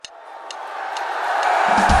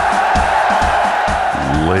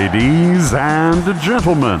Ladies and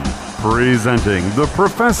gentlemen, presenting the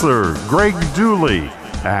Professor Greg Dooley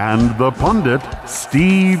and the pundit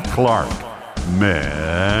Steve Clark.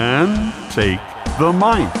 Men, take the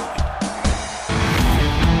mic.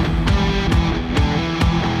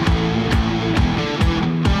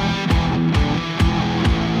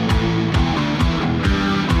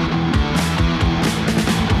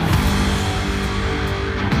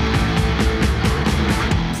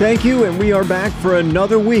 Thank you, and we are back for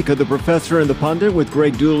another week of The Professor and the Pundit with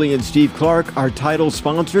Greg Dooley and Steve Clark. Our title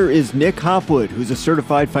sponsor is Nick Hopwood, who's a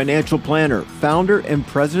certified financial planner, founder and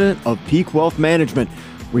president of Peak Wealth Management.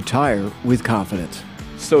 Retire with confidence.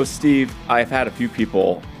 So, Steve, I've had a few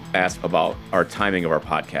people ask about our timing of our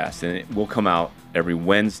podcast, and it will come out every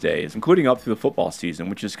Wednesdays, including up through the football season,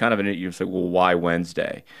 which is kind of you're like, well, why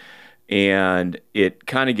Wednesday? And it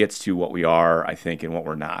kind of gets to what we are, I think, and what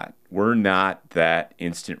we're not. We're not that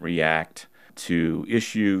instant react to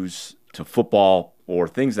issues, to football, or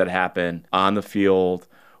things that happen on the field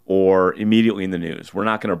or immediately in the news. We're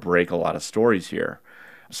not going to break a lot of stories here.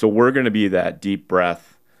 So we're going to be that deep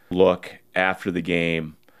breath look after the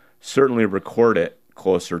game, certainly record it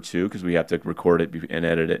closer to, because we have to record it and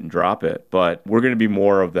edit it and drop it. But we're going to be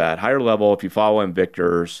more of that higher level. If you follow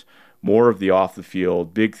Invictors, more of the off the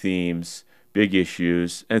field, big themes, big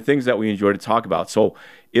issues, and things that we enjoy to talk about. So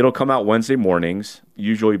it'll come out Wednesday mornings,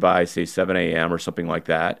 usually by, say, 7 a.m. or something like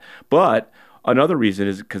that. But another reason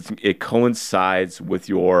is because it coincides with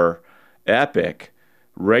your epic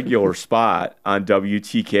regular spot on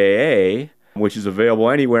WTKA, which is available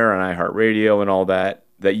anywhere on iHeartRadio and all that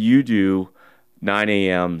you do 9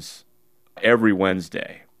 a.m.s every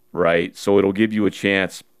Wednesday, right? So it'll give you a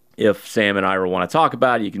chance. If Sam and Ira want to talk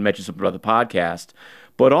about it, you can mention something about the podcast,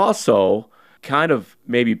 but also kind of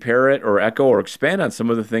maybe parrot or echo or expand on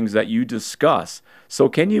some of the things that you discuss. So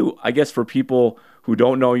can you, I guess for people who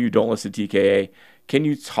don't know you, don't listen to TKA, can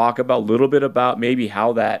you talk a little bit about maybe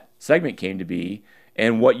how that segment came to be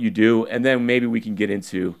and what you do? And then maybe we can get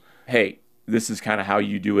into, hey, this is kind of how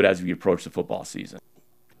you do it as we approach the football season.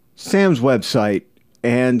 Sam's website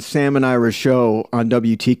and Sam and Ira's show on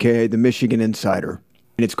WTKA, the Michigan Insider,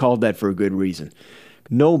 and it's called that for a good reason.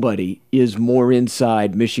 Nobody is more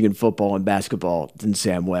inside Michigan football and basketball than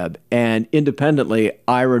Sam Webb. And independently,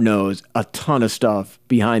 Ira knows a ton of stuff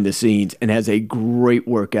behind the scenes and has a great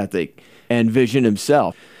work ethic and vision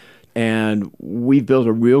himself. And we've built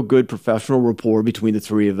a real good professional rapport between the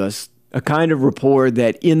three of us, a kind of rapport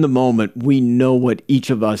that in the moment we know what each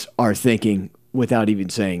of us are thinking without even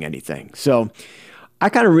saying anything. So I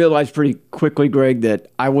kind of realized pretty quickly, Greg, that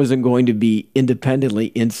I wasn't going to be independently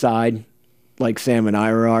inside like Sam and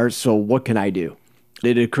Ira are, so what can I do?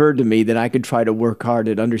 It occurred to me that I could try to work hard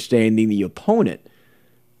at understanding the opponent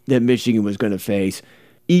that Michigan was going to face.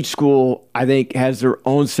 Each school, I think, has their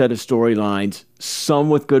own set of storylines,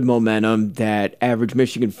 some with good momentum that average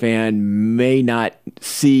Michigan fan may not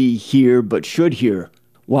see, hear, but should hear,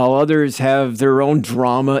 while others have their own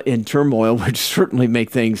drama and turmoil, which certainly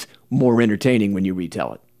make things more entertaining when you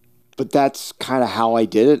retell it. But that's kind of how I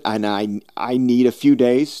did it, and I need a few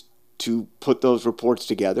days to put those reports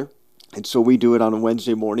together. And so we do it on a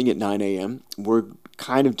Wednesday morning at 9 a.m. We're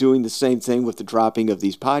kind of doing the same thing with the dropping of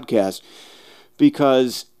these podcasts,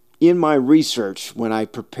 because in my research, when I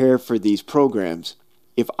prepare for these programs,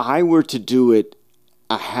 if I were to do it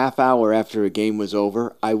a half hour after a game was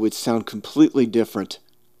over, I would sound completely different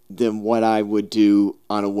than what I would do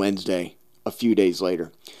on a Wednesday a few days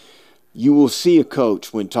later. You will see a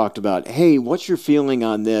coach when talked about, hey, what's your feeling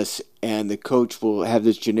on this? And the coach will have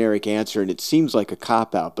this generic answer, and it seems like a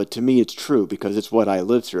cop-out, but to me it's true because it's what I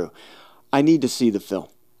lived through. I need to see the film.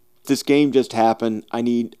 This game just happened. I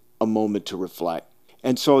need a moment to reflect.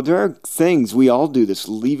 And so there are things, we all do this,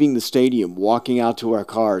 leaving the stadium, walking out to our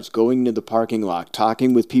cars, going to the parking lot,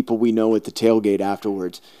 talking with people we know at the tailgate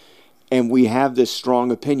afterwards, and we have this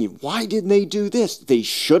strong opinion. Why didn't they do this? They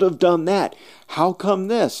should have done that. How come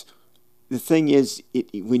this? The thing is,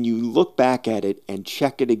 when you look back at it and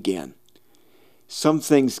check it again, some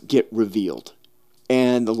things get revealed.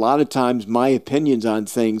 And a lot of times my opinions on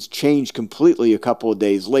things change completely a couple of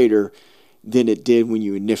days later than it did when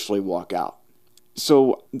you initially walk out.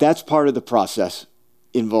 So that's part of the process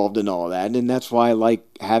involved in all of that. And that's why I like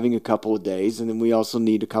having a couple of days. And then we also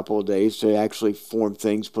need a couple of days to actually form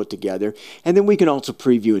things, put together. And then we can also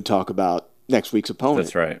preview and talk about next week's opponent.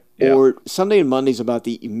 That's right. Yeah. Or Sunday and Monday's about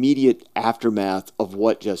the immediate aftermath of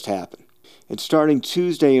what just happened. And starting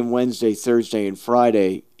Tuesday and Wednesday, Thursday and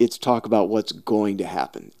Friday, it's talk about what's going to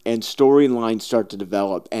happen. And storylines start to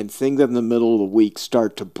develop and things in the middle of the week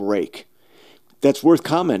start to break. That's worth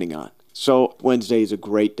commenting on. So Wednesday is a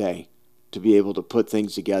great day to be able to put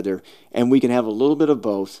things together, and we can have a little bit of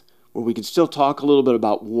both, where we can still talk a little bit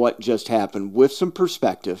about what just happened with some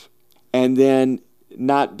perspective, and then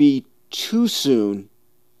not be too soon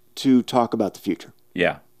to talk about the future.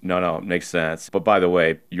 Yeah, no, it makes sense. But by the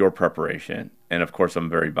way, your preparation, and of course I'm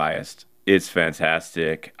very biased, it's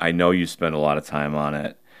fantastic. I know you spend a lot of time on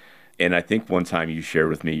it. And I think one time you shared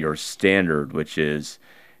with me your standard, which is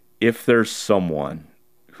if there's someone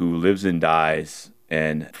who lives and dies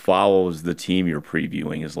and follows the team you're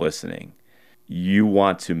previewing is listening, you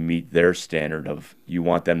want to meet their standard of, you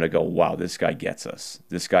want them to go, wow, this guy gets us.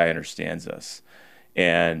 This guy understands us.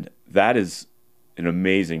 And that is an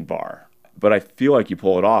amazing bar. But I feel like you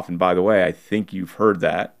pull it off. And by the way, I think you've heard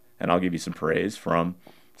that, and I'll give you some praise from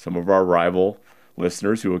some of our rival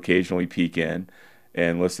listeners who occasionally peek in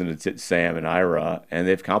and listen to Sam and Ira, and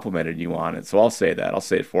they've complimented you on it. So I'll say that. I'll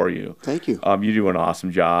say it for you. Thank you. You do an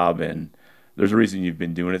awesome job, and there's a reason you've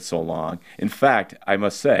been doing it so long. In fact, I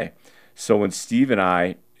must say, so when Steve and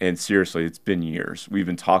I, and seriously, it's been years, we've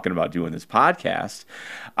been talking about doing this podcast,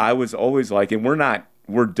 I was always like, and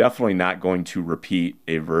we're definitely not going to repeat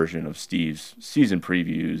a version of Steve's season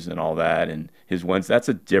previews and all that, and his wins. That's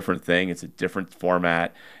a different thing. It's a different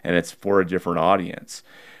format, and it's for a different audience.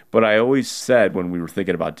 But I always said when we were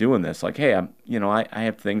thinking about doing this, like, hey, I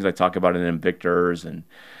have things I talk about in Invictors and,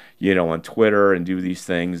 on Twitter and do these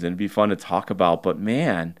things, and it'd be fun to talk about. But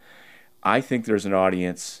man, I think there's an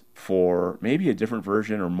audience for maybe a different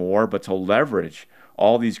version or more, but to leverage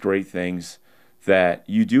all these great things that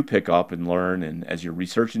you do pick up and learn, and as you're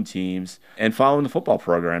researching teams and following the football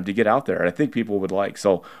program to get out there. And I think people would like.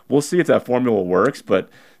 So we'll see if that formula works. But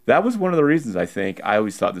that was one of the reasons I think I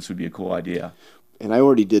always thought this would be a cool idea. And I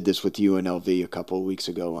already did this with UNLV a couple of weeks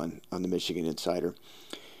ago on the Michigan Insider.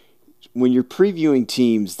 When you're previewing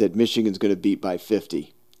teams that Michigan's going to beat by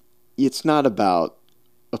 50, it's not about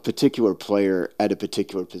a particular player at a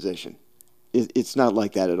particular position. It's not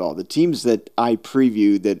like that at all. The teams that I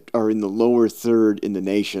preview that are in the lower third in the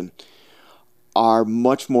nation are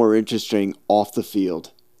much more interesting off the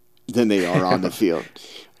field than they are on the field.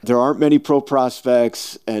 There aren't many pro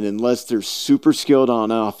prospects, and unless they're super skilled on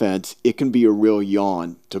offense, it can be a real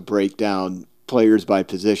yawn to break down players by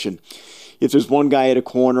position. If there's one guy at a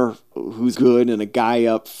corner who's good and a guy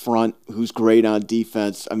up front who's great on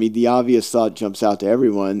defense, I mean, the obvious thought jumps out to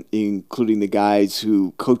everyone, including the guys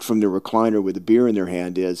who coach from their recliner with a beer in their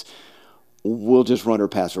hand, is we'll just run or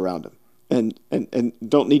pass around them. And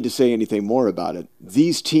don't need to say anything more about it.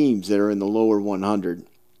 These teams that are in the lower 100,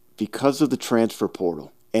 because of the transfer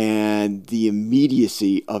portal and the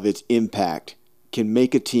immediacy of its impact, can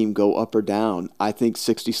make a team go up or down, I think,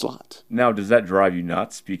 60 slots. Now, does that drive you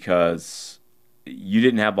nuts? Because you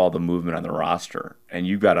didn't have all the movement on the roster, and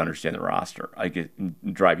you've got to understand the roster.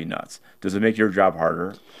 It drive you nuts. Does it make your job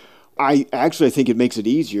harder? I think it makes it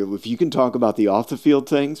easier if you can talk about the off-the-field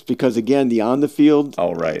things, because, again, the on-the-field,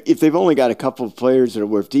 oh, right. If they've only got a couple of players that are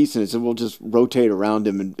worth decent, so we'll just rotate around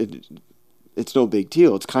them, and it's no big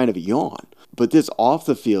deal. It's kind of a yawn. But this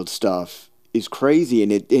off-the-field stuff is crazy,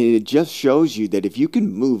 and it just shows you that if you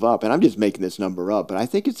can move up, and I'm just making this number up, but I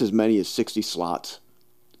think it's as many as 60 slots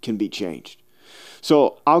can be changed.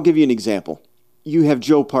 So I'll give you an example. You have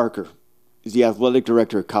Joe Parker, he's the athletic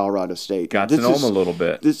director of Colorado State. Got to know him a little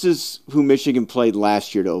bit. This is who Michigan played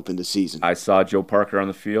last year to open the season. I saw Joe Parker on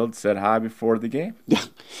the field, said hi before the game.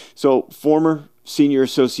 So former senior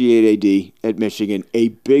associate AD at Michigan, a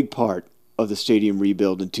big part of the stadium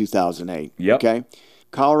rebuild in 2008. Yep. Okay.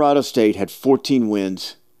 Colorado State had 14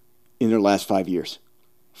 wins in their last 5 years.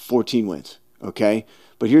 14 wins, okay?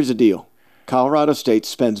 But here's the deal. Colorado State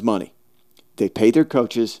spends money. They pay their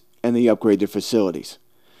coaches, and they upgrade their facilities.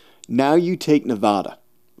 Now you take Nevada,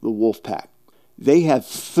 the Wolfpack. They have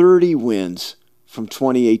 30 wins from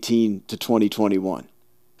 2018 to 2021.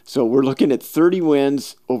 So we're looking at 30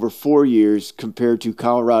 wins over 4 years compared to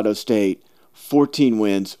Colorado State, 14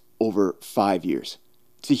 wins over 5 years.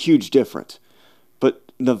 It's a huge difference. But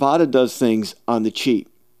Nevada does things on the cheap,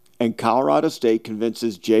 and Colorado State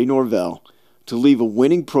convinces Jay Norvell to leave a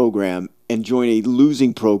winning program and join a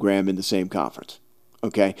losing program in the same conference.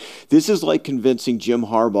 Okay? This is like convincing Jim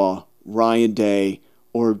Harbaugh, Ryan Day,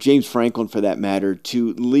 or James Franklin, for that matter,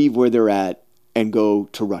 to leave where they're at and go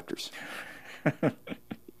to Rutgers.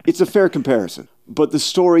 It's a fair comparison. But the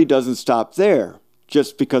story doesn't stop there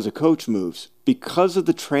just because a coach moves. Because of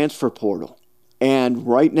the transfer portal, and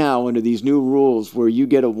right now, under these new rules where you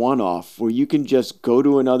get a one-off, where you can just go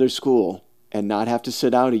to another school and not have to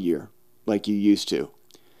sit out a year like you used to.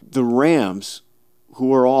 The Rams,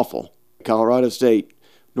 who are awful, Colorado State,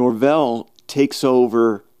 Norvell takes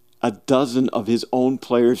over a dozen of his own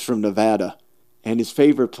players from Nevada and his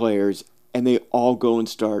favorite players and they all go and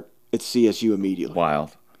start at CSU immediately.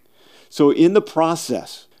 Wild. So in the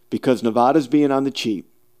process, because Nevada's being on the cheap,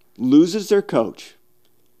 loses their coach,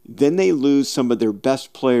 then they lose some of their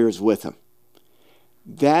best players with him.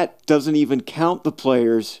 That doesn't even count the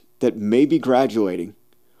players that may be graduating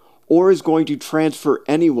or is going to transfer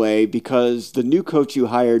anyway because the new coach you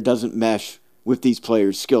hire doesn't mesh with these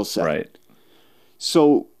players' skill set. Right.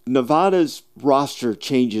 So Nevada's roster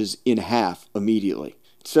changes in half immediately.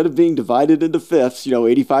 Instead of being divided into fifths,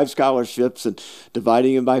 85 scholarships and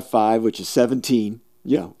dividing them by 5, which is 17,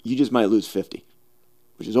 you just might lose 50,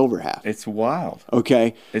 which is over half. It's wild.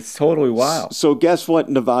 Okay? It's totally wild. So guess what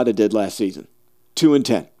Nevada did last season?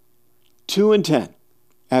 2-10. 2-10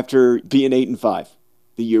 after being 8-5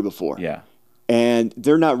 the year before. Yeah. And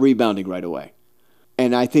they're not rebounding right away.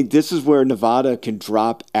 And I think this is where Nevada can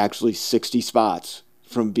drop actually 60 spots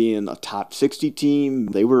from being a top 60 team.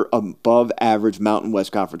 They were above average Mountain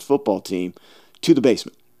West Conference football team to the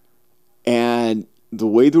basement. And the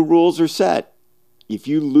way the rules are set, if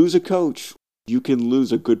you lose a coach, you can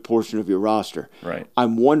lose a good portion of your roster. Right.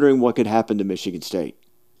 I'm wondering what could happen to Michigan State.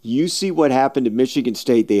 You see what happened to Michigan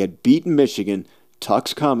State. They had beaten Michigan.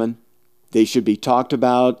 Tuck's coming. They should be talked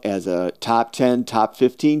about as a top 10, top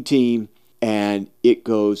 15 team. And it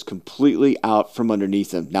goes completely out from underneath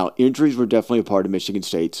them. Now, injuries were definitely a part of Michigan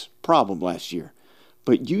State's problem last year.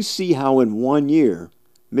 But you see how in 1 year,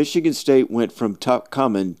 Michigan State went from Tuck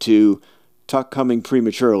coming to Tuck coming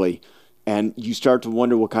prematurely. And you start to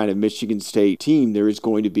wonder what kind of Michigan State team there is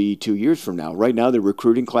going to be 2 years from now. Right now, the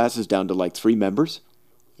recruiting class is down to like 3 members.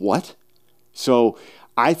 What? So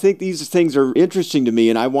I think these things are interesting to me,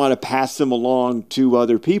 and I want to pass them along to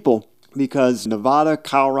other people. Because Nevada,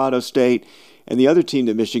 Colorado State, and the other team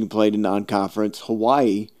that Michigan played in non-conference,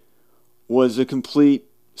 Hawaii, was a complete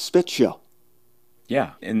spit show.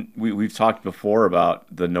 Yeah, and we've talked before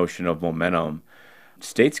about the notion of momentum.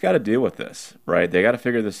 State's got to deal with this, right? They got to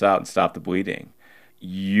figure this out and stop the bleeding.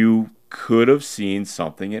 You could have seen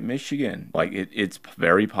something at Michigan. Like, it's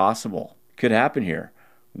very possible. Could happen here.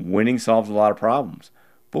 Winning solves a lot of problems.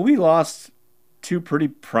 But we lost 2 pretty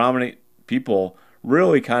prominent people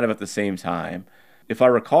really kind of at the same time. If I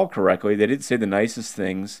recall correctly, they didn't say the nicest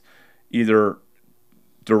things either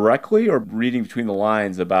directly or reading between the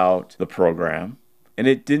lines about the program, and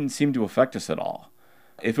it didn't seem to affect us at all.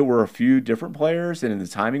 If it were a few different players and the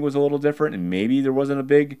timing was a little different and maybe there wasn't a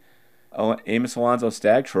big Amos Alonzo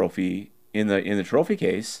Stagg trophy in the trophy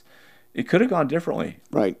case, it could have gone differently.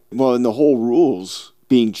 Right. Well, and the whole rules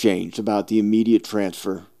being changed about the immediate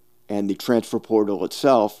transfer and the transfer portal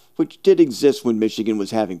itself, which did exist when Michigan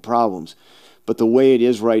was having problems. But the way it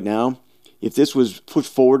is right now, if this was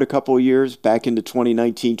pushed forward a couple of years, back into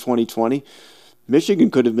 2019, 2020, Michigan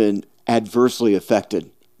could have been adversely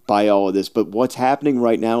affected by all of this. But what's happening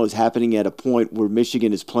right now is happening at a point where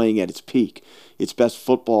Michigan is playing at its peak, its best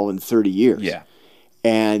football in 30 years. Yeah.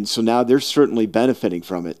 And so now they're certainly benefiting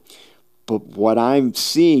from it. But what I'm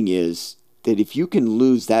seeing is that if you can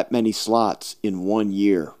lose that many slots in 1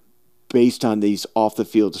 year, based on these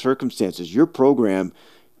off-the-field circumstances, your program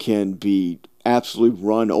can be absolutely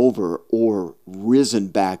run over or risen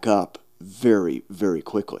back up very, very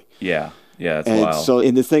quickly. Yeah, that's and wild. So,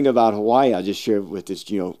 in the thing about Hawaii, I'll just share with this,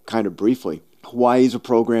 kind of briefly. Hawaii is a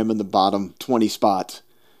program in the bottom 20 spots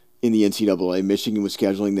in the NCAA. Michigan was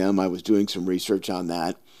scheduling them. I was doing some research on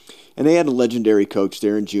that. And they had a legendary coach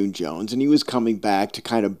there in June Jones, and he was coming back to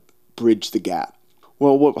kind of bridge the gap.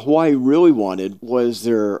 Well, what Hawaii really wanted was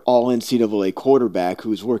their all-NCAA quarterback, who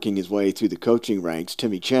was working his way through the coaching ranks,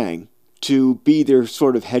 Timmy Chang, to be their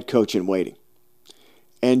sort of head coach in waiting.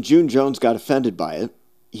 And June Jones got offended by it.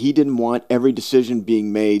 He didn't want every decision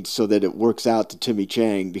being made so that it works out to Timmy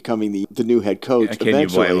Chang becoming the new head coach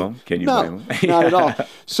eventually. You blame him? Can you blame him? Not at all.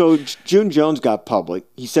 So June Jones got public.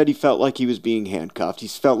 He said he felt like he was being handcuffed. He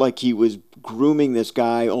felt like he was grooming this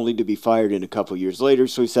guy only to be fired in a couple years later.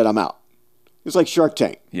 So he said, "I'm out." It was like Shark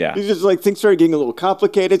Tank. Yeah. It's just like things started getting a little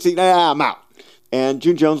complicated. So I'm out. And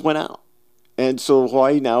June Jones went out. And so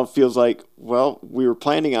Hawaii now feels like, well, we were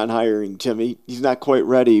planning on hiring Timmy. He's not quite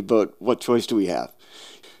ready, but what choice do we have?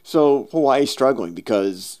 So Hawaii's struggling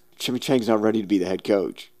because Timmy Chang's not ready to be the head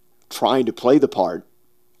coach, trying to play the part,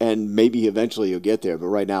 and maybe eventually he'll get there. But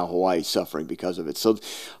right now Hawaii's suffering because of it. So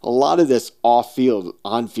a lot of this off-field,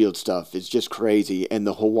 on-field stuff is just crazy. And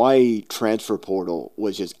the Hawaii transfer portal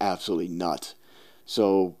was just absolutely nuts.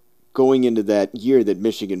 So going into that year that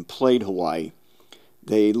Michigan played Hawaii,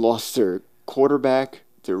 they lost their quarterback,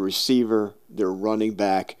 their receiver, their running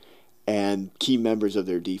back, and key members of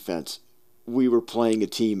their defense. We were playing a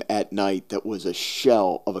team at night that was a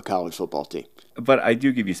shell of a college football team. But I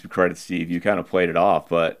do give you some credit, Steve. You kind of played it off.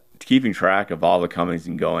 But keeping track of all the comings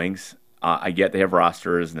and goings. I get they have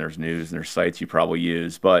rosters and there's news and there's sites you probably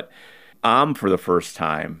use, but I'm for the first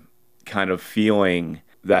time kind of feeling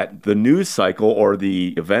that the news cycle or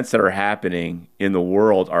the events that are happening in the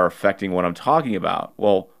world are affecting what I'm talking about.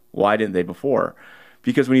 Well, why didn't they before?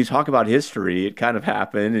 Because when you talk about history, it kind of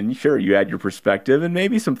happened, and sure, you add your perspective, and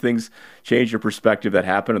maybe some things change your perspective that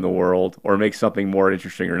happen in the world or make something more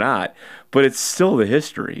interesting or not, but it's still the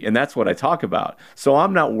history, and that's what I talk about. So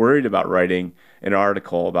I'm not worried about writing an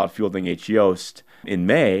article about fielding H. Yost in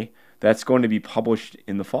May that's going to be published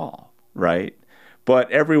in the fall, right? But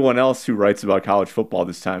everyone else who writes about college football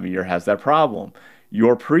this time of year has that problem.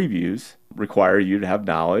 Your previews require you to have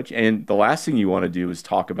knowledge, and the last thing you want to do is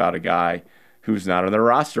talk about a guy who's not on their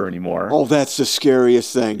roster anymore. Oh, that's the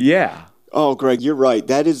scariest thing. Yeah. Oh, Greg, you're right.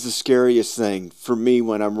 That is the scariest thing for me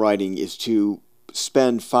when I'm writing, is to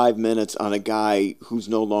spend 5 minutes on a guy who's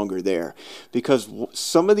no longer there. Because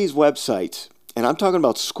some of these websites, and I'm talking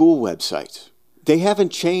about school websites, they haven't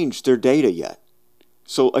changed their data yet.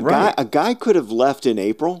 So a guy could have left in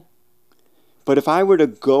April, but if I were to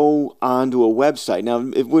go onto a website, now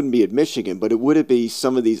it wouldn't be at Michigan, but it would be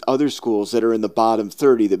some of these other schools that are in the bottom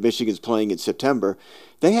 30 that Michigan's playing in September,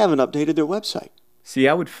 they haven't updated their website. See,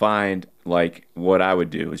 I would find, like, what I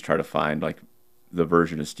would do is try to find, like, the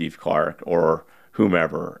version of Steve Clark or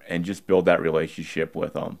whomever and just build that relationship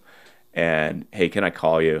with them. And, hey, can I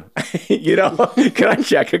call you? Can I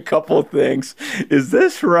check a couple of things? Is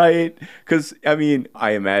this right? Because, I mean,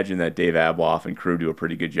 I imagine that Dave Abloff and crew do a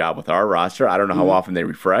pretty good job with our roster. I don't know how often they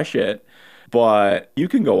refresh it, but you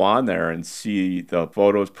can go on there and see the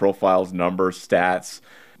photos, profiles, numbers, stats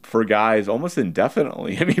for guys almost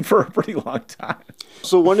indefinitely. I mean, for a pretty long time.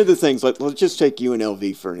 So one of the things, let's just take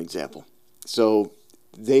UNLV for an example. So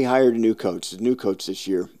they hired a new coach this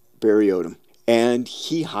year, Barry Odom. And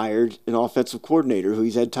he hired an offensive coordinator who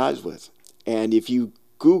he's had ties with. And if you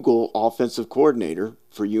Google offensive coordinator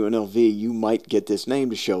for UNLV, you might get this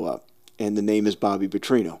name to show up. And the name is Bobby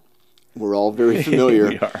Petrino. We're all very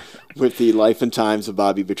familiar with the life and times of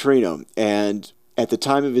Bobby Petrino. And at the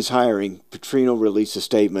time of his hiring, Petrino released a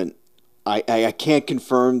statement. I can't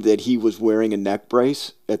confirm that he was wearing a neck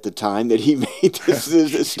brace at the time that he made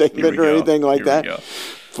this statement or anything like that.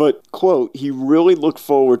 But, quote, he really looked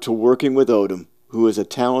forward to working with Odom, who is a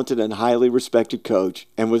talented and highly respected coach,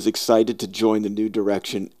 and was excited to join the new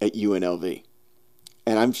direction at UNLV.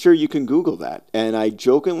 And I'm sure you can Google that. And I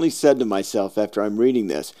jokingly said to myself after I'm reading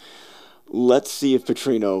this, let's see if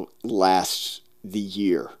Petrino lasts the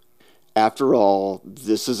year. After all,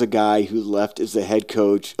 this is a guy who left as the head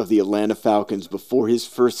coach of the Atlanta Falcons before his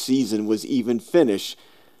first season was even finished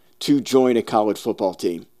to join a college football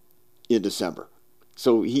team in December.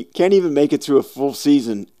 So he can't even make it through a full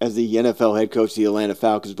season as the NFL head coach of the Atlanta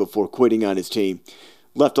Falcons before quitting on his team.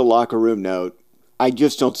 Left a locker room note. I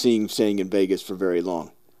just don't see him staying in Vegas for very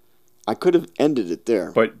long. I could have ended it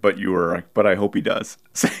there. But you were like, but I hope he does.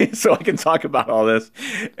 So I can talk about all this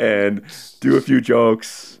and do a few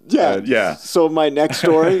jokes. Yeah. So my next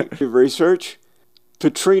story, research,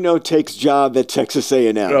 Petrino takes job at Texas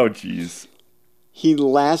A&M. Oh, geez. He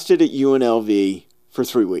lasted at UNLV for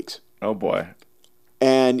 3 weeks. Oh, boy.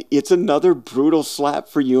 And it's another brutal slap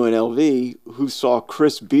for UNLV, who saw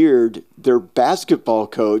Chris Beard, their basketball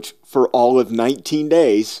coach, for all of 19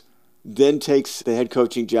 days, then takes the head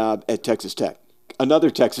coaching job at Texas Tech, another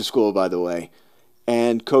Texas school, by the way,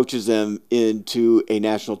 and coaches them into a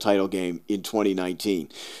national title game in 2019.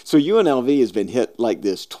 So UNLV has been hit like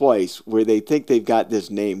this twice, where they think they've got this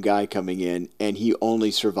name guy coming in, and he only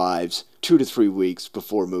survives 2 to 3 weeks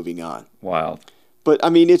before moving on. Wild. But, I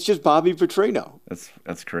mean, it's just Bobby Petrino.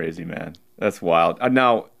 That's crazy, man. That's wild.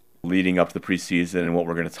 Now, leading up to the preseason and what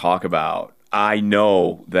we're going to talk about, I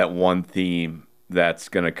know that one theme that's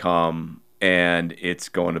going to come and it's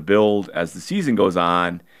going to build as the season goes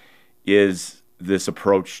on is this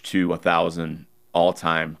approach to 1,000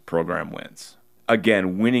 all-time program wins.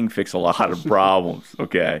 Again, winning fixes a lot of problems,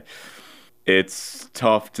 okay? It's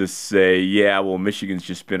tough to say, yeah, well, Michigan's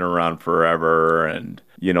just been around forever and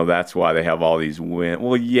that's why they have all these wins.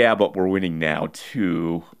 Well, yeah, but we're winning now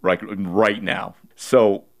too, right now.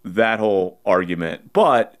 So that whole argument.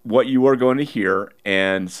 But what you are going to hear,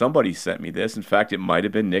 and somebody sent me this. In fact, it might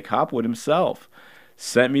have been Nick Hopwood himself,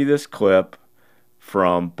 sent me this clip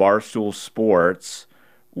from Barstool Sports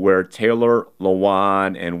where Taylor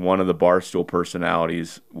Lewan and one of the Barstool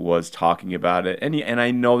personalities was talking about it. And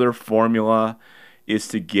I know their formula is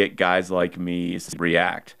to get guys like me to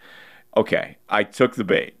react. Okay, I took the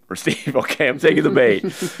bait. Or Steve, okay, I'm taking the bait.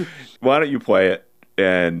 Why don't you play it,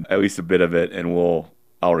 and at least a bit of it, and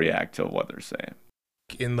I'll react to what they're saying.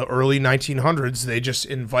 in the early 1900s, they just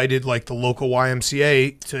invited like the local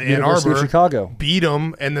YMCA to Ann University of Arbor, Chicago. beat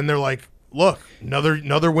them, and then they're like, look,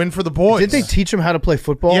 another win for the boys. Did they teach them how to play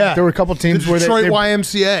football? Yeah. There were a couple teams the where Detroit they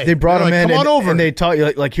YMCA. They brought They're them like, in come on over. and they taught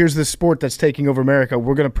you like here's this sport that's taking over America.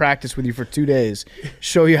 We're going to practice with you for 2 days,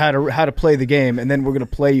 show you how to play the game, and then we're going to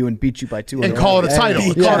play you and beat you by 2. And call it a title.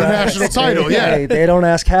 Call it a national title. Yeah. Hey, they don't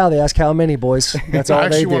ask how, they ask how many, boys. That's all I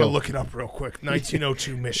they actually do. want to look it up real quick.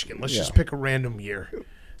 1902 Michigan. Let's just pick a random year.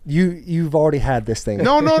 You've already had this thing.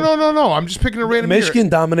 No. I'm just picking a random Michigan year.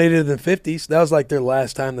 dominated in the 50s. That was like their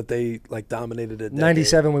last time that they like dominated it.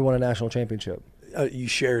 97, we won a national championship. You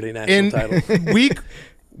shared a national title.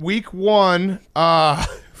 week 1,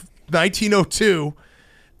 1902,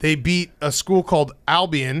 they beat a school called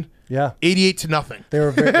Albion. Yeah, 88-0. they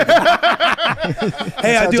were very.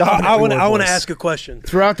 Hey, I want to ask a question.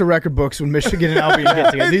 Throughout the record books when Michigan and Albion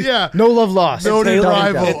get together. No love lost. No Taylor-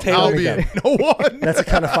 rival and Taylor Albion. No one. That's the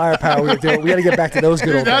kind of firepower we do. We got to get back to those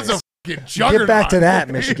good old That's days. a fucking juggernaut. Get back to that,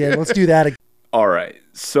 Michigan. Let's do that again. All right.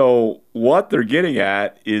 So what they're getting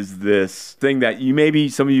at is this thing that maybe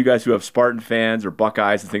some of you guys who have Spartan fans or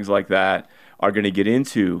Buckeyes and things like that are going to get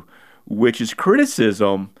into, which is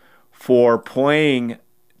criticism for playing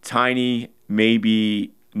tiny,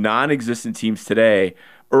 maybe non-existent teams today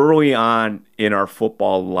early on in our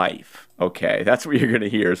football life. Okay, that's what you're going to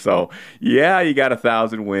hear. So, yeah, you got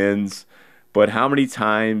 1,000 wins, but how many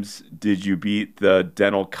times did you beat the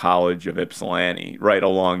Dental College of Ypsilanti right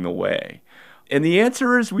along the way? And the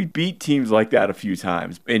answer is we beat teams like that a few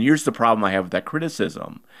times. And here's the problem I have with that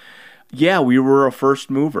criticism. Yeah, we were a first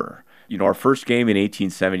mover. Our first game in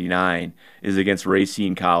 1879 is against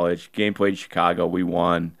Racine College. Game played in Chicago. We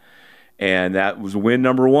won. And that was win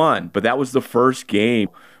number 1. But that was the first game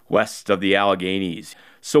west of the Alleghenies.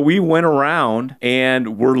 So we went around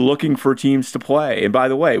and we're looking for teams to play. And by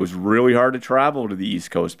the way, it was really hard to travel to the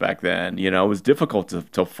East Coast back then. It was difficult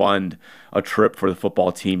to fund a trip for the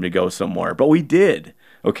football team to go somewhere. But we did.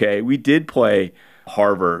 Okay, we did play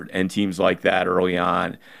Harvard and teams like that early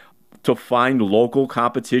on. To find local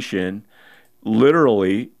competition,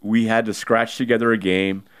 literally, we had to scratch together a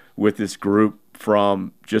game with this group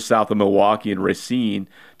from just south of Milwaukee and Racine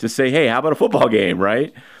to say, hey, how about a football game,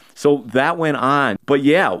 right? So that went on. But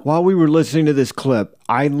yeah. While we were listening to this clip,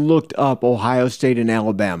 I looked up Ohio State and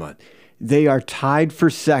Alabama. They are tied for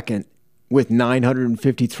second with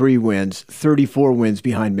 953 wins, 34 wins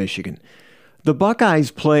behind Michigan. The Buckeyes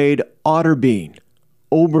played Otterbein,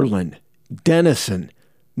 Oberlin, Denison,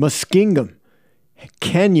 Muskingum,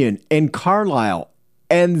 Kenyon, and Carlisle,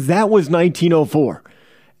 and that was 1904.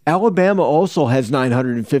 Alabama also has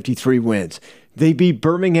 953 wins. They beat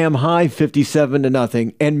Birmingham High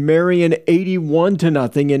 57-0 and Marion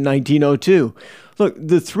 81-0 in 1902. Look,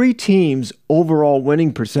 the three teams' overall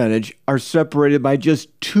winning percentage are separated by just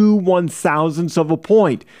 2 1/1000ths of a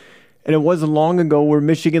point. And it wasn't long ago where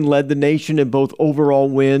Michigan led the nation in both overall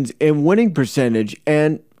wins and winning percentage.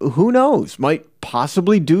 And who knows, might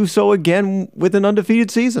possibly do so again with an undefeated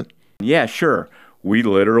season. Yeah, sure. We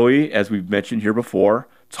literally, as we've mentioned here before,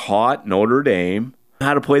 taught Notre Dame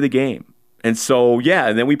how to play the game. And so, yeah,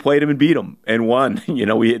 and then we played them and beat them and won.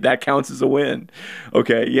 That counts as a win.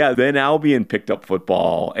 Okay, yeah, then Albion picked up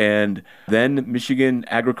football. And then Michigan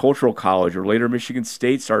Agricultural College, or later Michigan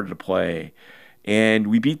State, started to play. And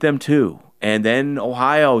we beat them too. And then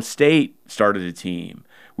Ohio State started a team.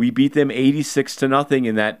 We beat them 86-0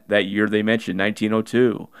 in that year they mentioned,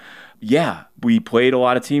 1902. Yeah, we played a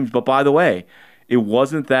lot of teams. But by the way, it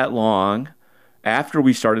wasn't that long after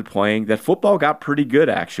we started playing that football got pretty good,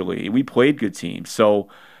 actually. We played good teams. So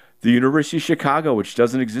the University of Chicago, which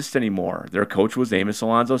doesn't exist anymore, their coach was Amos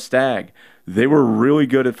Alonzo Stagg. They were really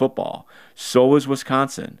good at football. So was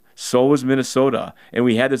Wisconsin. So was Minnesota. And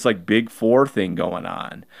we had this Big Four thing going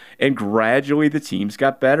on. And gradually the teams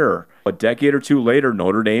got better. A decade or two later,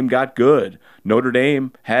 Notre Dame got good. Notre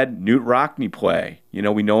Dame had Newt Rockne play.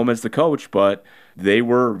 We know him as the coach, but they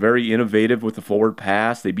were very innovative with the forward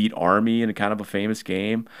pass. They beat Army in kind of a famous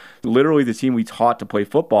game. Literally, the team we taught to play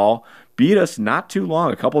football beat us not too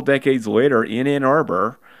long, a couple decades later in Ann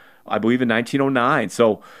Arbor, I believe in 1909.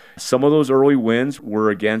 So some of those early wins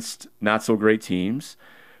were against not-so-great teams.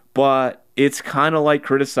 But it's kind of like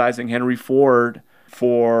criticizing Henry Ford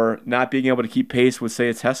for not being able to keep pace with, say,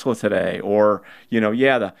 a Tesla today. Or,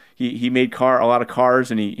 he made a lot of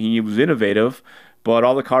cars and he was innovative, but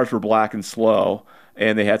all the cars were black and slow,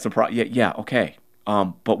 and they had some okay.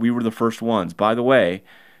 But we were the first ones. By the way,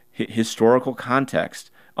 historical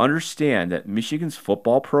context. Understand that Michigan's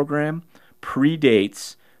football program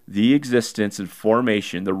predates the existence and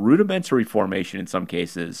formation, the rudimentary formation in some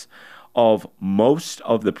cases, of most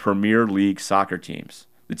of the Premier League soccer teams,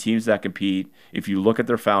 the teams that compete. If you look at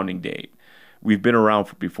their founding date, we've been around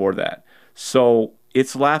before that. So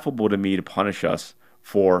it's laughable to me to punish us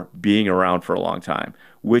for being around for a long time,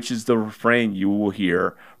 which is the refrain you will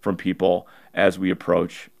hear from people as we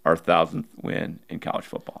approach our 1,000th win in college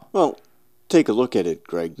football. Well, take a look at it,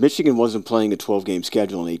 Greg. Michigan wasn't playing a 12-game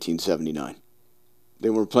schedule in 1879. They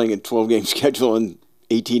weren't playing a 12-game schedule in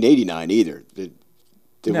 1889 either.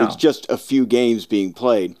 There was just a few games being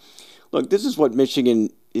played. Look, this is what Michigan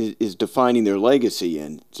is defining their legacy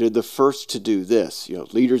in. They're the first to do this.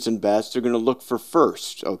 Leaders and best, they're going to look for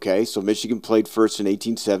first, okay? So Michigan played first in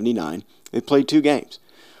 1879. They played 2 games.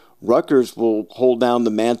 Rutgers will hold down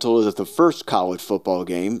the mantle as the first college football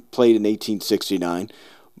game, played in 1869.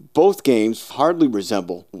 Both games hardly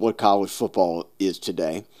resemble what college football is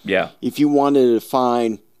today. Yeah. If you wanted to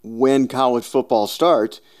define when college football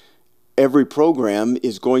starts, every program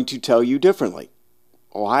is going to tell you differently.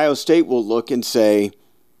 Ohio State will look and say,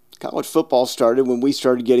 college football started when we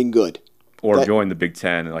started getting good. Or joined the Big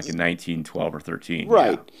Ten like in 1912 or 13.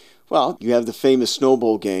 Right. Yeah. Well, you have the famous Snow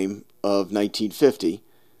Bowl game of 1950.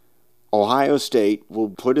 Ohio State will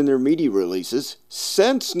put in their media releases,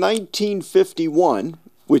 since 1951,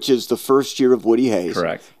 which is the first year of Woody Hayes.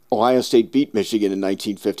 Correct. Ohio State beat Michigan in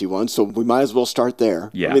 1951, so we might as well start there.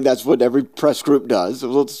 Yeah. I mean, that's what every press group does. So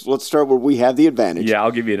let's start where we have the advantage. Yeah,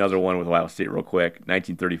 I'll give you another one with Ohio State real quick.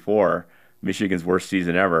 1934, Michigan's worst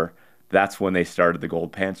season ever. That's when they started the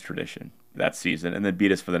Gold Pants tradition that season, and then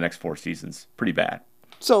beat us for the next 4 seasons. Pretty bad.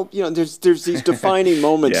 So, there's these defining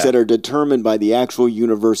moments that are determined by the actual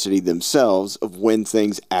university themselves of when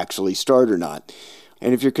things actually start or not.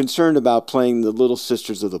 And if you're concerned about playing the Little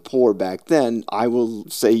Sisters of the Poor back then, I will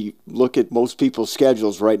say look at most people's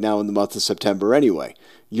schedules right now in the month of September anyway.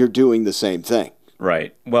 You're doing the same thing.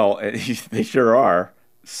 Right. Well, they sure are,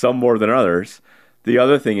 some more than others. The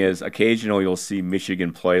other thing is occasionally you'll see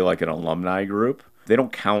Michigan play like an alumni group. They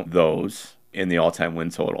don't count those in the all-time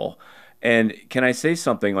win total. And can I say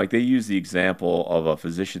something? Like they use the example of a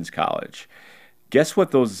physician's college. Guess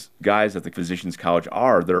what those guys at the physician's college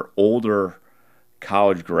are? They're older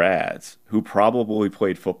college grads who probably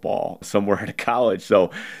played football somewhere at a college.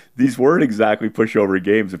 So these weren't exactly pushover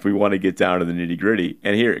games if we want to get down to the nitty-gritty.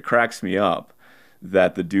 And here it cracks me up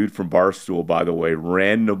that the dude from Barstool, by the way,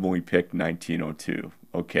 randomly picked 1902,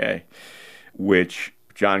 okay, which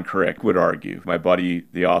John Crick would argue. My buddy,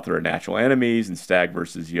 the author of Natural Enemies and Stag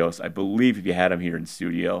versus Yost, I believe if you had him here in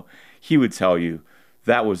studio, he would tell you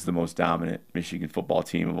that was the most dominant Michigan football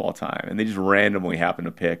team of all time. And they just randomly happened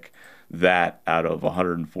to pick that out of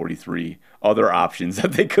 143 other options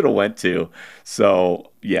that they could have went to.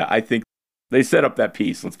 So, yeah, I think they set up that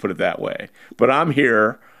piece, let's put it that way. But I'm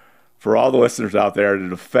here for all the listeners out there to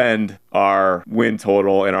defend our win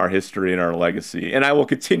total and our history and our legacy. And I will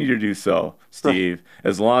continue to do so, Steve,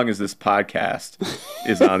 as long as this podcast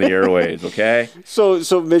is on the airways, okay? So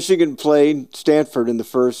Michigan played Stanford in the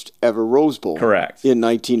first ever Rose Bowl. Correct. In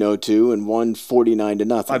 1902 and won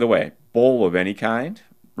 49-0. By the way, bowl of any kind,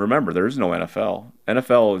 remember, there is no NFL.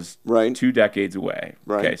 NFL is 2 decades away.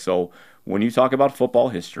 Right. Okay, so when you talk about football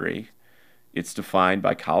history, it's defined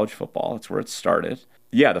by college football. It's where it started.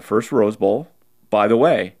 Yeah, the first Rose Bowl, by the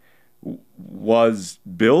way, was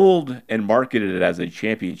billed and marketed as a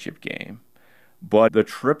championship game. But the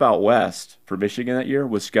trip out west for Michigan that year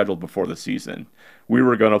was scheduled before the season. We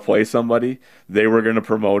were going to play somebody. They were going to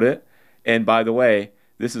promote it. And by the way,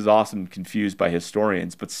 this is often confused by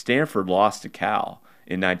historians, but Stanford lost to Cal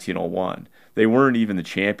in 1901. They weren't even the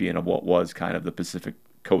champion of what was kind of the Pacific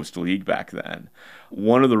Coast League back then.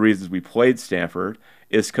 One of the reasons we played Stanford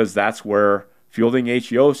is because that's where Fielding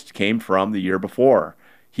H. Yost came from the year before.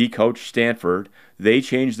 He coached Stanford. They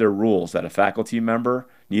changed their rules that a faculty member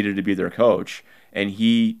needed to be their coach, and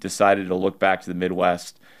he decided to look back to the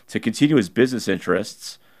Midwest to continue his business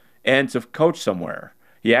interests and to coach somewhere.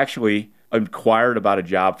 He actually inquired about a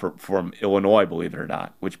job from Illinois, believe it or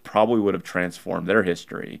not, which probably would have transformed their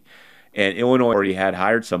history. And Illinois already had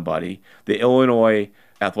hired somebody. The Illinois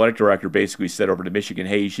athletic director basically said over to Michigan,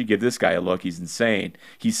 hey, you should give this guy a look. He's insane.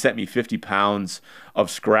 He sent me 50 pounds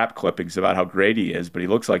of scrap clippings about how great he is, but he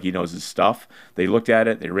looks like he knows his stuff. They looked at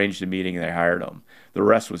it, they arranged a meeting, and they hired him. The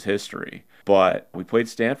rest was history. But we played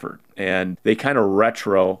Stanford, and they kind of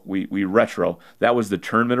we retro. That was the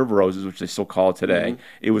Tournament of Roses, which they still call it today. Mm-hmm.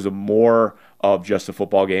 It was a more of just a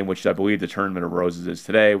football game, which I believe the Tournament of Roses is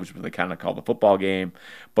today, which they kind of call the football game.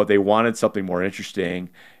 But they wanted something more interesting.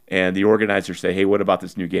 And the organizers say, hey, what about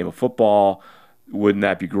this new game of football? Wouldn't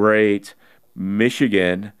that be great?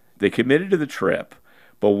 Michigan, they committed to the trip.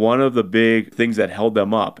 But one of the big things that held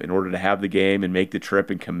them up in order to have the game and make the trip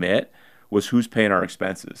and commit was who's paying our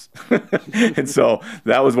expenses. And so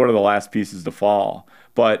that was one of the last pieces to fall.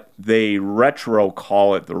 But they retro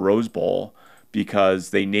call it the Rose Bowl because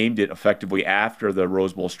they named it effectively after the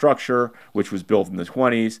Rose Bowl structure, which was built in the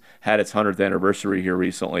 20s, had its 100th anniversary here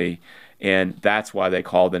recently. And that's why they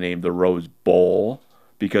call the name the Rose Bowl,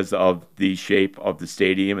 because of the shape of the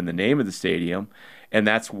stadium and the name of the stadium. And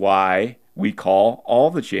that's why we call all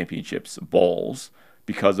the championships bowls,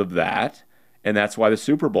 because of that. And that's why the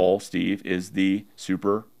Super Bowl, Steve, is the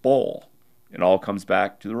Super Bowl. It all comes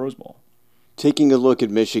back to the Rose Bowl. Taking a look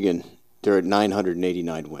at Michigan, they're at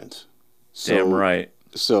 989 wins. Damn right.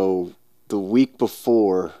 So the week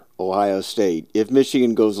before Ohio State, if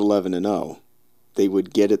Michigan goes 11-0, they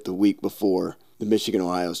would get it the week before the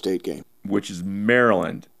Michigan-Ohio State game. Which is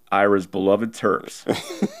Maryland, Ira's beloved Terps.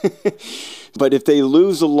 But if they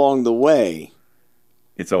lose along the way,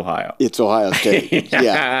 it's Ohio. It's Ohio State.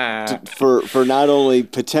 Yeah. For not only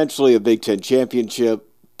potentially a Big Ten championship,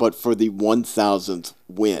 but for the 1,000th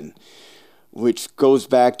win, which goes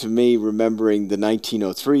back to me remembering the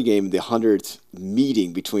 1903 game. The 100th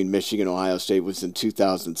meeting between Michigan and Ohio State was in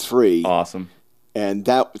 2003. Awesome. And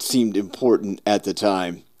that seemed important at the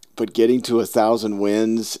time. But getting to 1,000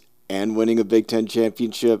 wins and winning a Big Ten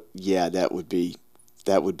championship, yeah, that would be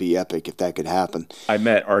epic if that could happen. I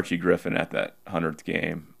met Archie Griffin at that 100th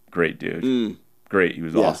game. Great dude. Great. He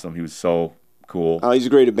was awesome. He was so cool. Oh, he's a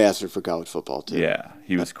great ambassador for college football, too. Yeah,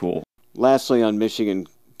 he was cool. Lastly, on Michigan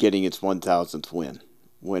getting its 1,000th win,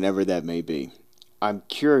 whenever that may be, I'm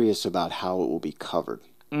curious about how it will be covered.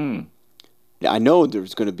 I know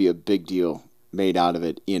there's going to be a big deal made out of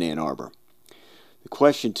it in Ann Arbor. The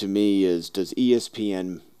question to me is, does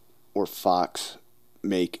ESPN or Fox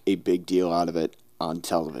make a big deal out of it on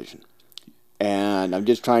television? And I'm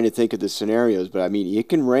just trying to think of the scenarios, but I mean, it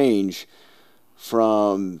can range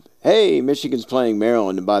from, hey, Michigan's playing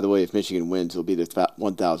Maryland, and by the way, if Michigan wins, it'll be their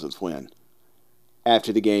 1,000th win.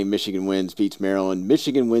 After the game, Michigan wins, beats Maryland.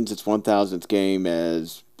 Michigan wins its 1,000th game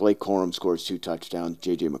as Blake Corum scores 2 touchdowns,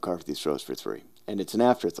 J.J. McCarthy throws for 3. And it's an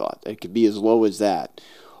afterthought. It could be as low as that.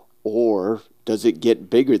 Or does it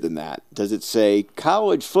get bigger than that? Does it say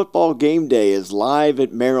college football game day is live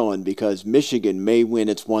at Maryland because Michigan may win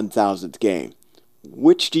its 1,000th game?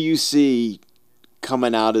 Which do you see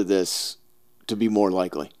coming out of this to be more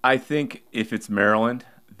likely? I think if it's Maryland,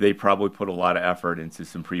 they probably put a lot of effort into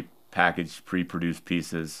some pre-packaged, pre-produced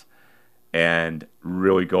pieces and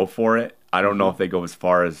really go for it. I don't know if they go as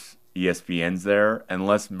far as ESPN's there,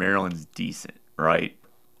 unless Maryland's decent, right?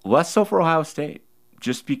 Less so for Ohio State,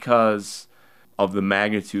 just because of the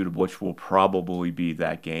magnitude of which will probably be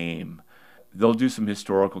that game. They'll do some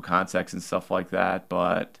historical context and stuff like that,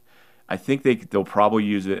 but I think they'll probably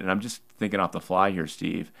use it, and I'm just thinking off the fly here,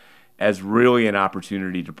 Steve, as really an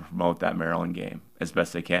opportunity to promote that Maryland game as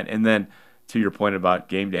best they can. And then to your point about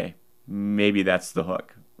game day, maybe that's the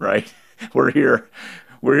hook, right? We're here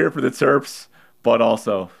for the Terps, but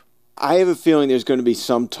also I have a feeling there's going to be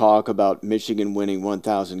some talk about Michigan winning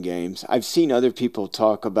 1,000 games. I've seen other people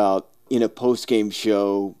talk about, in a post-game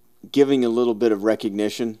show, giving a little bit of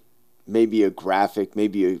recognition, maybe a graphic,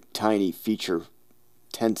 maybe a tiny feature,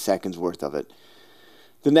 10 seconds worth of it.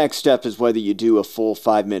 The next step is whether you do a full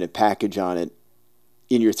 5-minute package on it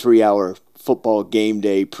in your 3-hour football game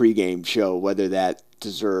day pregame show, whether that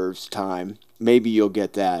deserves time. Maybe you'll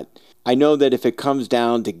get that. I know that if it comes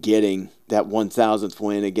down to getting that 1,000th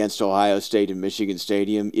win against Ohio State in Michigan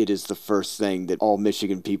Stadium, it is the first thing that all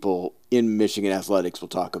Michigan people in Michigan athletics will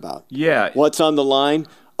talk about. Yeah. What's on the line?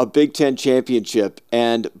 A Big Ten championship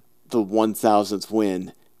and the 1,000th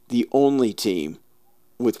win. The only team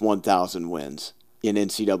with 1,000 wins in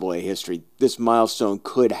NCAA history. This milestone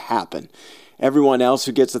could happen. Everyone else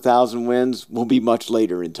who gets 1,000 wins will be much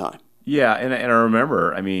later in time. Yeah, and I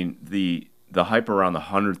remember, I mean, the hype around the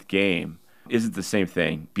 100th game isn't the same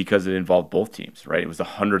thing because it involved both teams, right? It was the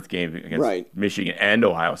 100th game against Michigan and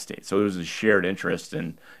Ohio State. So it was a shared interest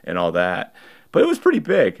and all that. But it was pretty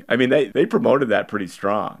big. I mean, they promoted that pretty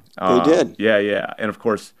strong. They did. Yeah. And, of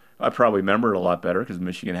course, I probably remember it a lot better because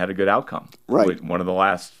Michigan had a good outcome. Right. One of the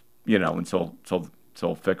last, until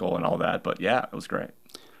Fickle and all that. But, yeah, it was great.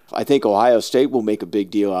 I think Ohio State will make a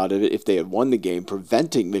big deal out of it if they had won the game,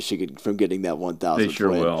 preventing Michigan from getting that 1,000th win. They sure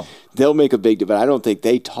will. They'll make a big deal, but I don't think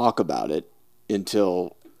they talk about it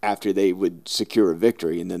until after they would secure a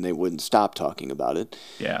victory, and then they wouldn't stop talking about it.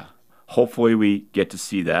 Yeah. Hopefully we get to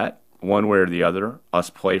see that one way or the other, us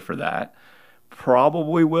play for that.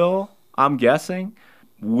 Probably will, I'm guessing.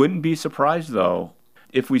 Wouldn't be surprised, though,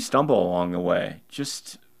 if we stumble along the way.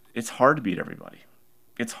 Just, it's hard to beat everybody.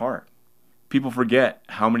 It's hard. People forget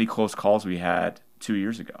how many close calls we had 2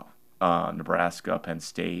 years ago. Nebraska, Penn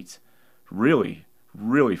State, really,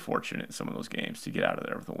 really fortunate in some of those games to get out of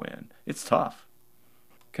there with a win. It's tough.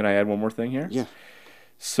 Can I add one more thing here? Yeah.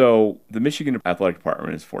 So the Michigan Athletic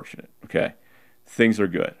Department is fortunate, okay? Things are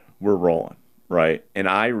good. We're rolling, right? And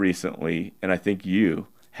I recently, and I think you,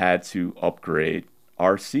 had to upgrade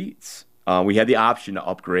our seats. We had the option to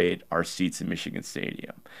upgrade our seats in Michigan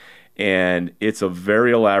Stadium. And it's a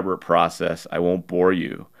very elaborate process. I won't bore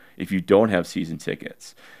you if you don't have season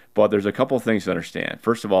tickets. But there's a couple of things to understand.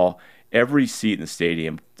 First of all, every seat in the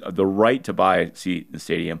stadium, the right to buy a seat in the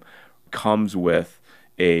stadium comes with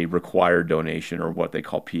a required donation, or what they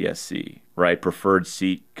call PSC, right? Preferred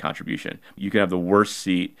seat contribution. You can have the worst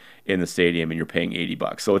seat in the stadium and you're paying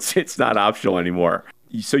 $80. So it's not optional anymore.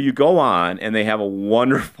 So you go on and they have a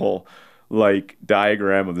wonderful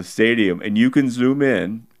diagram of the stadium, and you can zoom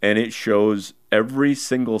in and it shows every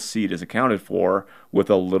single seat is accounted for with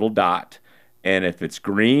a little dot. And if it's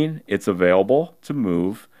green, it's available to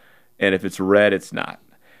move. And if it's red, it's not.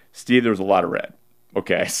 Steve, there's a lot of red.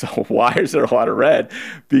 Okay, so why is there a lot of red?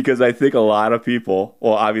 Because I think a lot of people,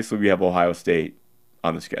 well, obviously we have Ohio State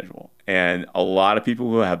on the schedule. And a lot of people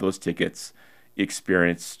who have those tickets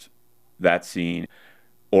experienced that scene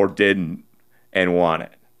or didn't and want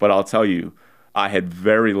it. But I'll tell you, I had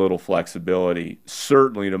very little flexibility,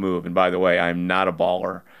 certainly to move. And by the way, I'm not a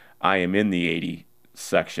baller. I am in the 80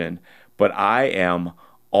 section. But I am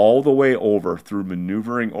all the way over through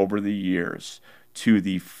maneuvering over the years to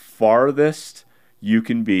the farthest you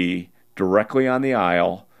can be directly on the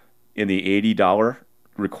aisle in the $80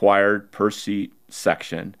 required per seat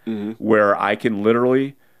section, where I can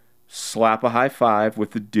literally slap a high five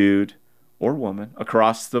with the dude or woman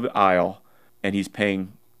across the aisle, and he's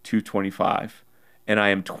paying $225, and I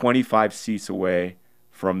am 25 seats away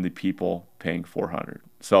from the people paying $400.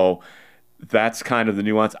 So that's kind of the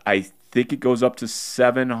nuance. I think it goes up to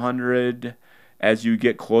 $700 as you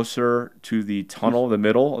get closer to the tunnel, the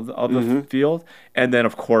middle of the field. And then,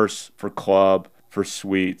 of course, for club, for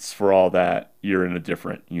suites, for all that, you're in a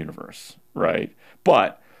different universe, right?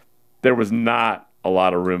 But there was not a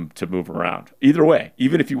lot of room to move around. Either way,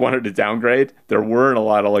 even if you wanted to downgrade, there weren't a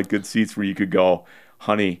lot of good seats where you could go,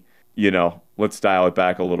 honey, let's dial it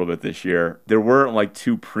back a little bit this year. There weren't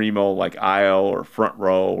two primo aisle or front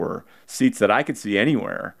row or seats that I could see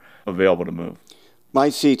anywhere available to move. My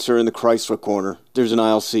seats are in the Chrysler corner. There's an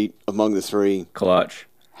aisle seat among the three. Clutch.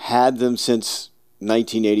 Had them since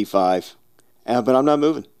 1985. But I'm not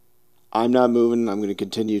moving. I'm going to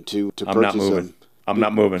continue to purchase them. I'm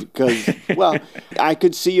not moving. Because, well, I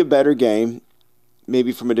could see a better game,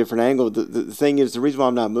 maybe from a different angle. The thing is, the reason why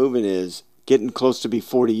I'm not moving is getting close to be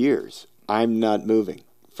 40 years. I'm not moving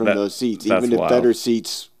from those seats, even if wild. better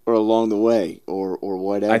seats are along the way or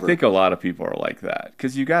whatever. I think a lot of people are like that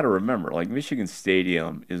because you got to remember, Michigan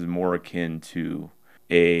Stadium is more akin to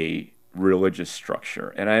a religious structure,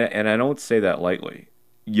 and I don't say that lightly.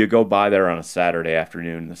 You go by there on a Saturday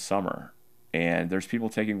afternoon in the summer, and there's people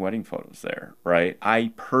taking wedding photos there, right?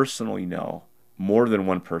 I personally know more than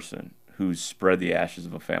one person who's spread the ashes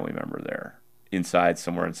of a family member there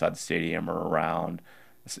somewhere inside the stadium or around.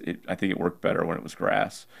 I think it worked better when it was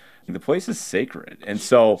grass. The place is sacred. And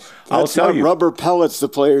so I'll tell you. Rubber pellets the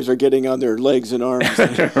players are getting on their legs and arms.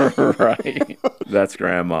 Right. That's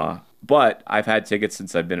grandma. But I've had tickets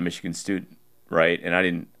since I've been a Michigan student, right? And I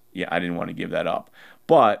didn't want to give that up.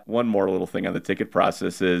 But one more little thing on the ticket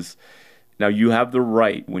process is now you have the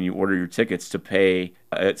right when you order your tickets to pay,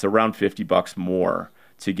 it's around $50 more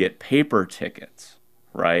to get paper tickets,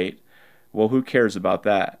 right? Well, who cares about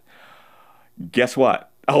that? Guess what?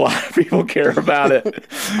 A lot of people care about it.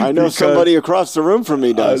 I know somebody across the room from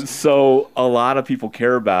me does. So a lot of people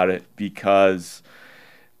care about it because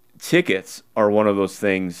tickets are one of those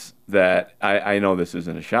things that I know this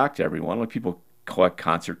isn't a shock to everyone. People collect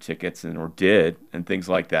concert tickets and things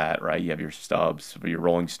like that, right? You have your stubs for your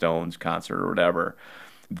Rolling Stones concert or whatever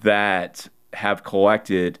that have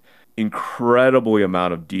collected incredibly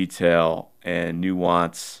amount of detail and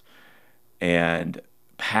nuance and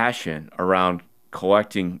passion around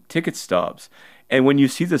collecting ticket stubs. And when you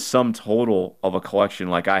see the sum total of a collection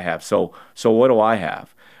like I have, so what do I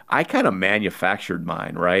have? I kind of manufactured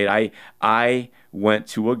mine, right? I went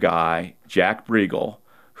to a guy, Jack Briegel,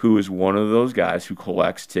 who is one of those guys who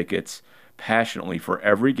collects tickets passionately for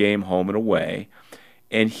every game, home and away.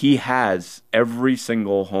 And he has every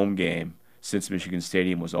single home game since Michigan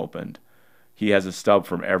Stadium was opened. He has a stub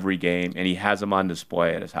from every game, and he has them on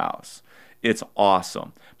display at his house. It's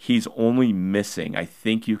awesome. He's only missing, I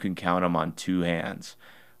think you can count him on two hands,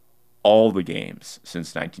 all the games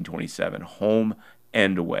since 1927, home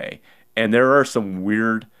and away. And there are some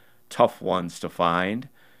weird, tough ones to find,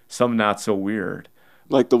 some not so weird.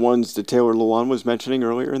 Like the ones that Taylor Lewan was mentioning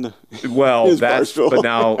earlier in the Well, his that's Barstool. but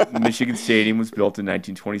now Michigan Stadium was built in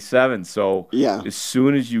 1927, so Yeah. as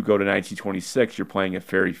soon as you go to 1926, you're playing at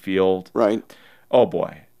Ferry Field. Right. Oh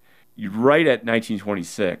boy, right at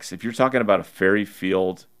 1926. If you're talking about a Ferry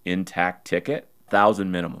Field intact ticket, $1,000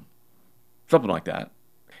 minimum, something like that.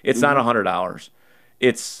 It's not $100.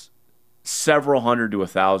 It's several hundred to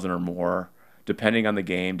 $1,000 or more, depending on the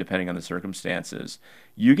game, depending on the circumstances.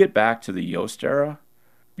 You get back to the Yost era,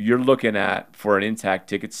 you're looking at, for an intact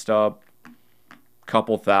ticket stub,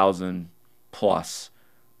 couple thousand plus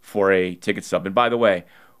for a ticket stub. And by the way,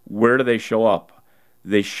 where do they show up?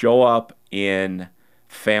 They show up in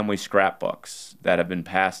family scrapbooks that have been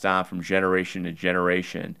passed on from generation to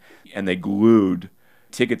generation, and they glued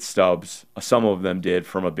ticket stubs. Some of them did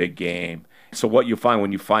from a big game. So what you find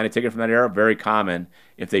when you find a ticket from that era, very common,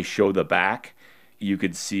 if they show the back, you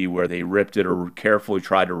could see where they ripped it or carefully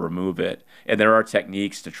tried to remove it. And there are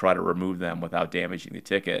techniques to try to remove them without damaging the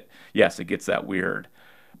ticket. Yes, it gets that weird,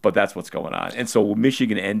 but that's what's going on. And so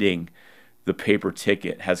Michigan ending the paper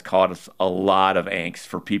ticket has caused a lot of angst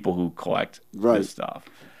for people who collect this stuff.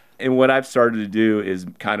 And what I've started to do is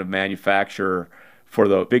kind of manufacture, for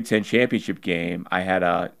the Big Ten championship game, I had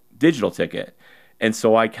a digital ticket. And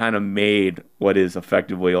so I kind of made what is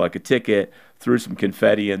effectively like a ticket, threw some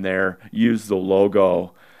confetti in there, used the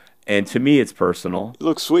logo. And to me, it's personal. It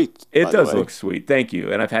looks sweet. It does look sweet. Thank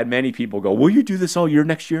you. And I've had many people go, will you do this all year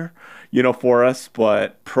next year, for us?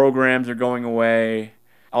 But programs are going away,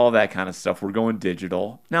 all that kind of stuff. We're going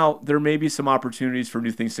digital. Now, there may be some opportunities for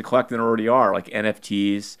new things to collect that already are, like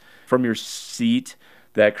NFTs from your seat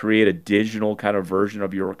that create a digital kind of version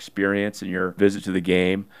of your experience and your visit to the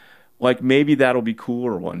game. Like maybe that'll be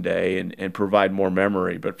cooler one day and provide more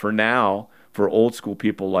memory. But for now, for old school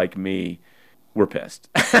people like me, we're pissed.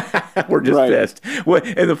 We're just pissed.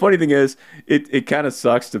 And the funny thing is, it kind of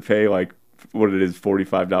sucks to pay like what it is,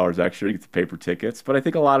 $45 extra to get the paper tickets. But I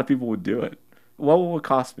think a lot of people would do it. What will it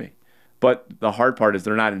cost me? But the hard part is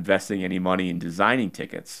they're not investing any money in designing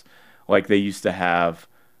tickets like they used to have.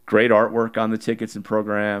 Great artwork on the tickets and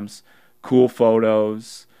programs, cool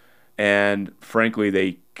photos, and frankly,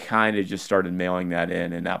 they kind of just started mailing that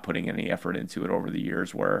in and not putting any effort into it over the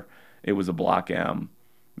years, where it was a block M,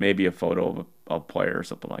 maybe a photo of a player or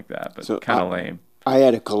something like that, but so kind of lame. I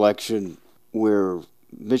had a collection where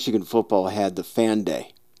Michigan football had the fan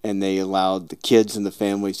day, and they allowed the kids and the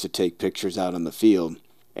families to take pictures out on the field.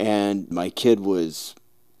 And my kid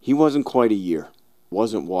he wasn't quite a year,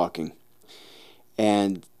 wasn't walking.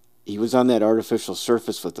 And he was on that artificial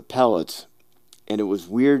surface with the pellets, and it was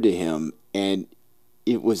weird to him, and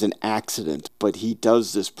it was an accident, but he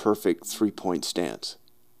does this perfect three-point stance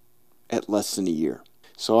at less than a year.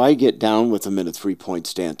 So I get down with him in a three-point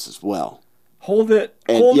stance as well. Hold it.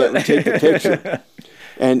 Take the picture.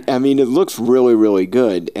 And, I mean, it looks really, really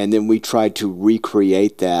good. And then we tried to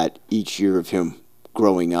recreate that each year of him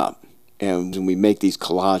growing up. And we make these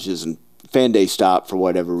collages, and Fan Day stopped for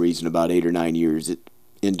whatever reason about 8 or 9 years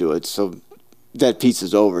into it. So that piece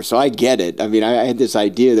is over. So I get it. I mean, I had this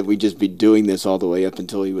idea that we'd just be doing this all the way up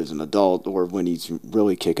until he was an adult, or when he's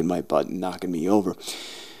really kicking my butt and knocking me over.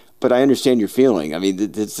 But I understand your feeling. I mean,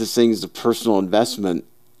 this thing is a personal investment,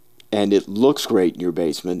 and it looks great in your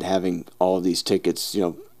basement having all of these tickets,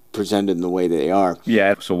 presented in the way they are.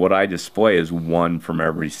 Yeah, so what I display is one from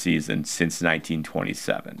every season since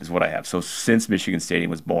 1927 is what I have. So since Michigan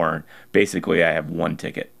Stadium was born, basically I have one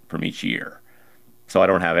ticket from each year. So I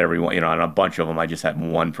don't have everyone, on a bunch of them. I just have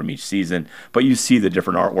one from each season. But you see the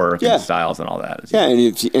different artwork and styles and all that. Yeah,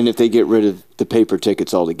 and if they get rid of the paper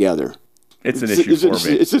tickets altogether, it's an issue for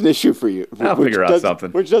me. It's an issue for you. I'll figure out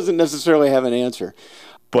something. Which doesn't necessarily have an answer.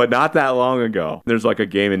 But not that long ago, there's like a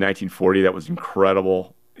game in 1940 that was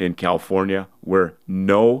incredible in California where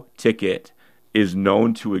no ticket is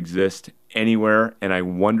known to exist anywhere, and I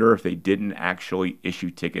wonder if they didn't actually issue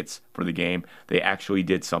tickets for the game. They actually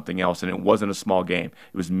did something else, and it wasn't a small game.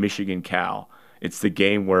 It was Michigan-Cal. It's the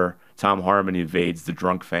game where Tom Harmon evades the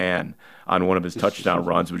drunk fan on one of his touchdown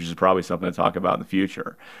runs, which is probably something to talk about in the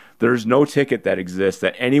future. There's no ticket that exists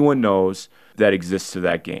that anyone knows that exists to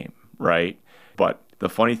that game, right? But the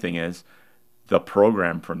funny thing is, the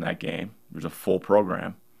program from that game, there's a full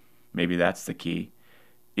program, maybe that's the key,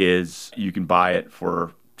 is you can buy it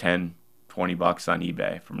for $10, $20 on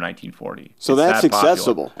eBay from 1940. So that's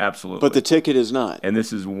accessible. Absolutely. But the ticket is not. And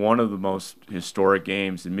this is one of the most historic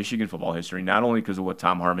games in Michigan football history, not only because of what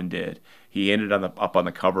Tom Harmon did. He ended up on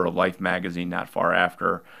the cover of Life magazine not far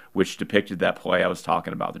after, which depicted that play I was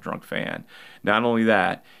talking about, the drunk fan. Not only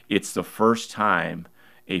that, it's the first time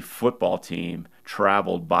a football team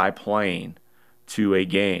traveled by plane to a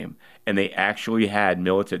game, and they actually had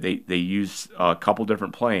military. They used a couple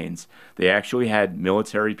different planes. They actually had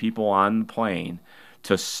military people on the plane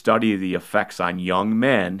to study the effects on young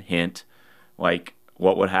men. Hint, like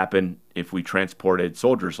what would happen if we transported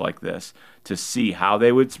soldiers like this, to see how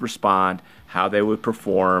they would respond, how they would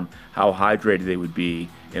perform, how hydrated they would be,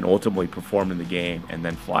 and ultimately perform in the game and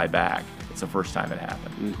then fly back. It's the first time it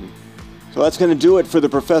happened. Mm-hmm. So that's going to do it for the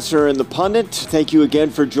Professor and the Pundit. Thank you again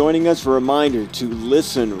for joining us. A reminder to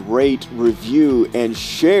listen, rate, review, and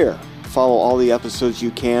share. Follow all the episodes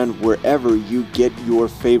you can wherever you get your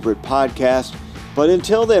favorite podcast. But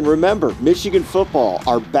until then, remember, Michigan football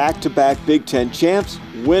are back-to-back Big Ten champs,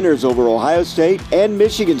 winners over Ohio State and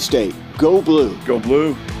Michigan State. Go Blue. Go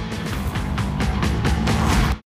Blue.